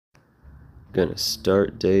Gonna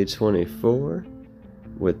start day 24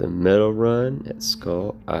 with a metal run at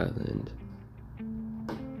Skull Island.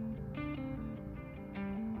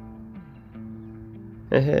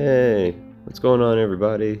 Hey, what's going on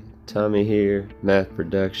everybody? Tommy here, Math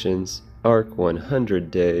Productions, Ark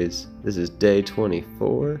 100 days. This is day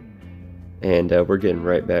 24, and we're getting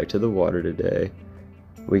right back to the water today.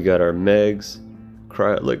 We got our Megs.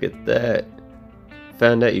 Look at that.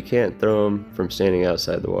 Found out you can't throw them from standing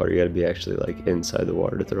outside the water. You gotta be actually like inside the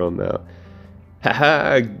water to throw them out.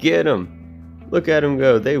 Haha, get them! Look at them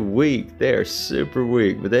go. They weak. They are super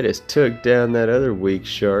weak, but they just took down that other weak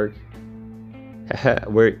shark. Haha,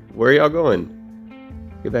 where are y'all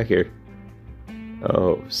going? Get back here.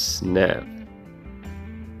 Oh, snap.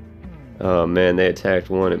 Oh man, they attacked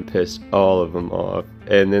one and pissed all of them off.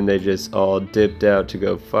 And then they just all dipped out to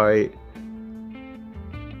go fight.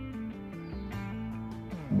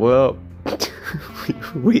 Well,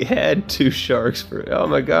 we had two sharks for, oh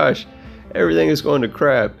my gosh, everything is going to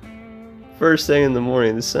crap. First thing in the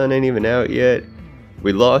morning, the sun ain't even out yet.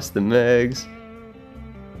 We lost the Megs.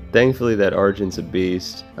 Thankfully that Argent's a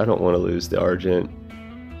beast. I don't want to lose the Argent.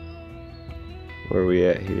 Where are we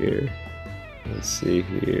at here? Let's see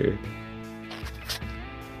here.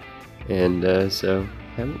 And so,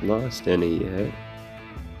 haven't lost any yet.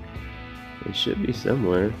 It should be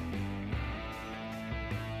somewhere.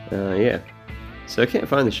 Yeah. So I can't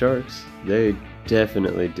find the sharks. They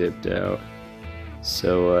definitely dipped out.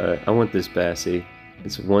 So I want this Bassie.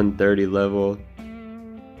 It's 130 level.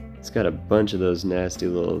 It's got a bunch of those nasty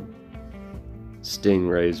little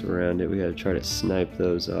stingrays around it. We gotta try to snipe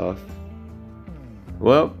those off.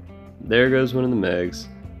 Well, there goes one of the Megs.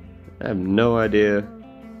 I have no idea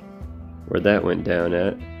where that went down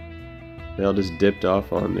at. They all just dipped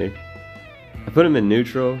off on me. I put them in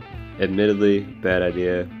neutral. Admittedly, bad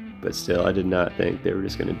idea, but still, I did not think they were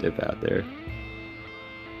just gonna dip out there.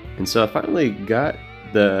 And so I finally got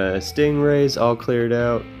the stingrays all cleared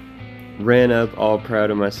out. Ran up all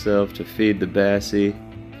proud of myself to feed the Bassie.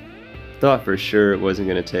 Thought for sure it wasn't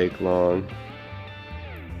gonna take long.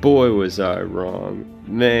 Boy was I wrong.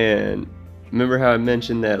 Man, remember how I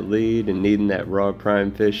mentioned that lead and needing that raw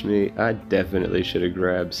prime fish meat? I definitely should have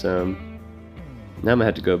grabbed some. Now I'm gonna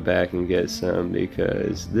have to go back and get some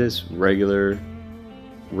because this regular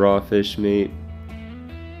raw fish meat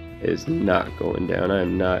is not going down. I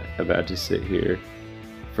am not about to sit here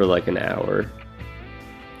for like an hour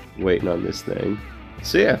waiting on this thing.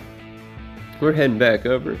 So yeah, we're heading back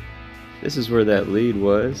over. This is where that lead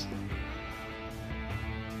was.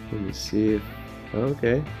 Let me see if,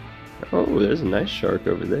 okay. Oh, there's a nice shark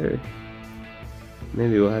over there.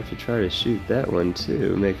 Maybe we'll have to try to shoot that one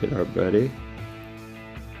too, make it our buddy.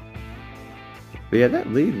 But yeah,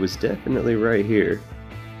 that lead was definitely right here.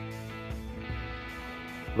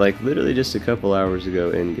 Like literally just a couple hours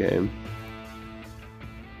ago in game.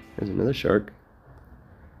 There's another shark.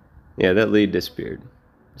 Yeah, that lead disappeared.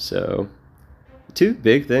 So, two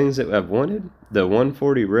big things that I've wanted. The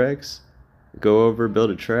 140 Rex, go over, build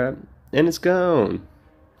a trap, and it's gone.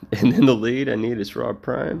 And then the lead I need is raw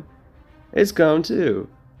prime. It's gone too.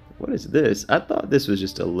 What is this? I thought this was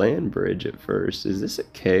just a land bridge at first. Is this a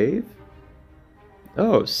cave?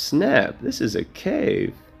 Oh snap, this is a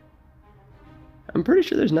cave. I'm pretty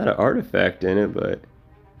sure there's not an artifact in it, but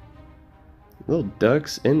little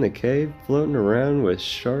ducks in the cave floating around with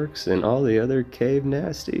sharks and all the other cave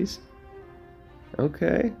nasties.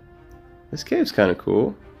 Okay, this cave's kind of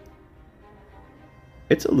cool.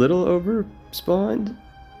 It's a little over spawned,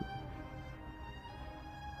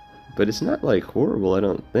 but it's not like horrible, I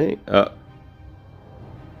don't think.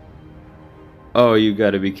 Oh, you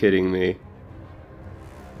gotta be kidding me.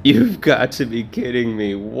 You've got to be kidding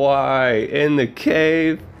me. Why? In the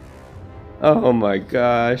cave? Oh my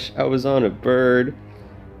gosh. I was on a bird.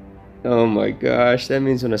 Oh my gosh. That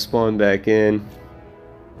means when I spawn back in.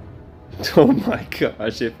 Oh my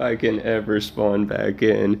gosh. If I can ever spawn back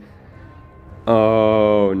in.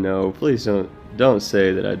 Oh no. Please don't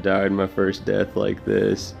say that I died my first death like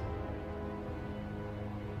this.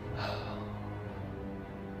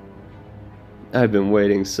 I've been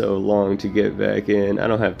waiting so long to get back in. I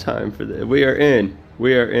don't have time for this. We are in.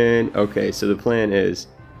 We are in. Okay, so the plan is,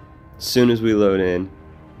 as soon as we load in,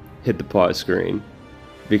 hit the pause screen.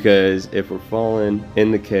 Because if we're falling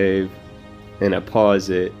in the cave and I pause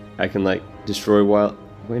it, I can like destroy wild...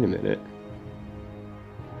 Wait a minute.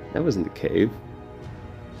 That wasn't the cave.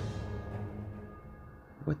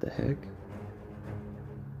 What the heck?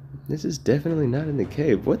 This is definitely not in the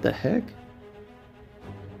cave. What the heck?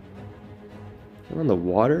 I'm on the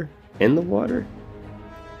water? In the water?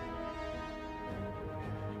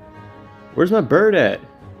 Where's my bird at?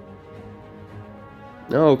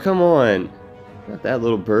 No, come on. Not that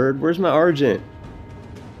little bird. Where's my Argent?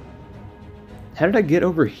 How did I get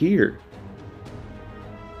over here?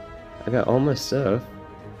 I got all my stuff.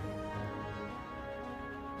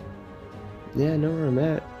 Yeah, I know where I'm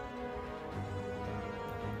at.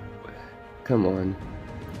 Come on.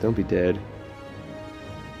 Don't be dead.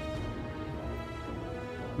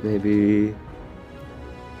 Maybe...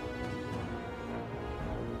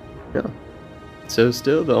 No. So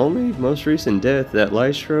still the only most recent death, that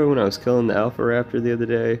Lystro when I was killing the Alpha Raptor the other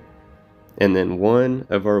day. And then one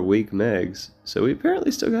of our weak Megs. So we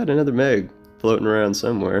apparently still got another Meg floating around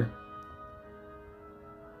somewhere.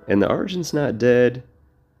 And the Argent's not dead.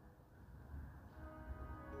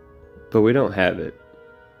 But we don't have it.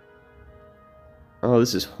 Oh,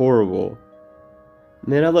 this is horrible.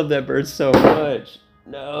 Man, I love that bird so much.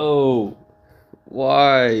 No.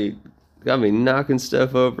 Why? Got me knocking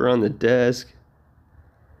stuff over on the desk.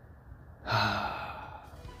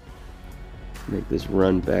 Make this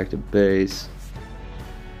run back to base.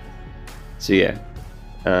 So yeah.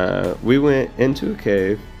 We went into a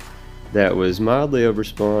cave that was mildly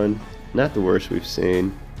overspawned. Not the worst we've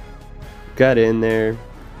seen. Got in there.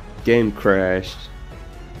 Game crashed.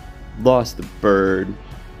 Lost the bird.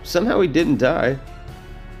 Somehow he didn't die.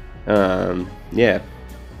 Yeah.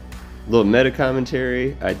 Little meta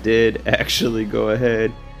commentary. I did actually go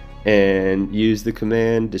ahead and use the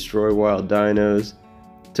command destroy wild dinos.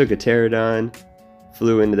 Took a pterodon,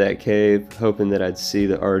 flew into that cave, hoping that I'd see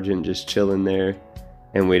the Argent just chilling there,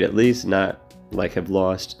 and we'd at least not like have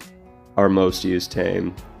lost our most used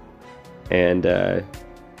tame. And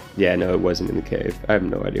yeah, no, it wasn't in the cave. I have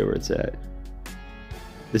no idea where it's at.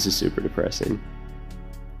 This is super depressing.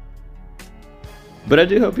 But I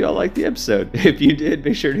do hope y'all liked the episode. If you did,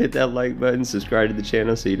 make sure to hit that like button, subscribe to the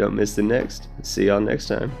channel so you don't miss the next. See y'all next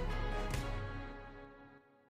time.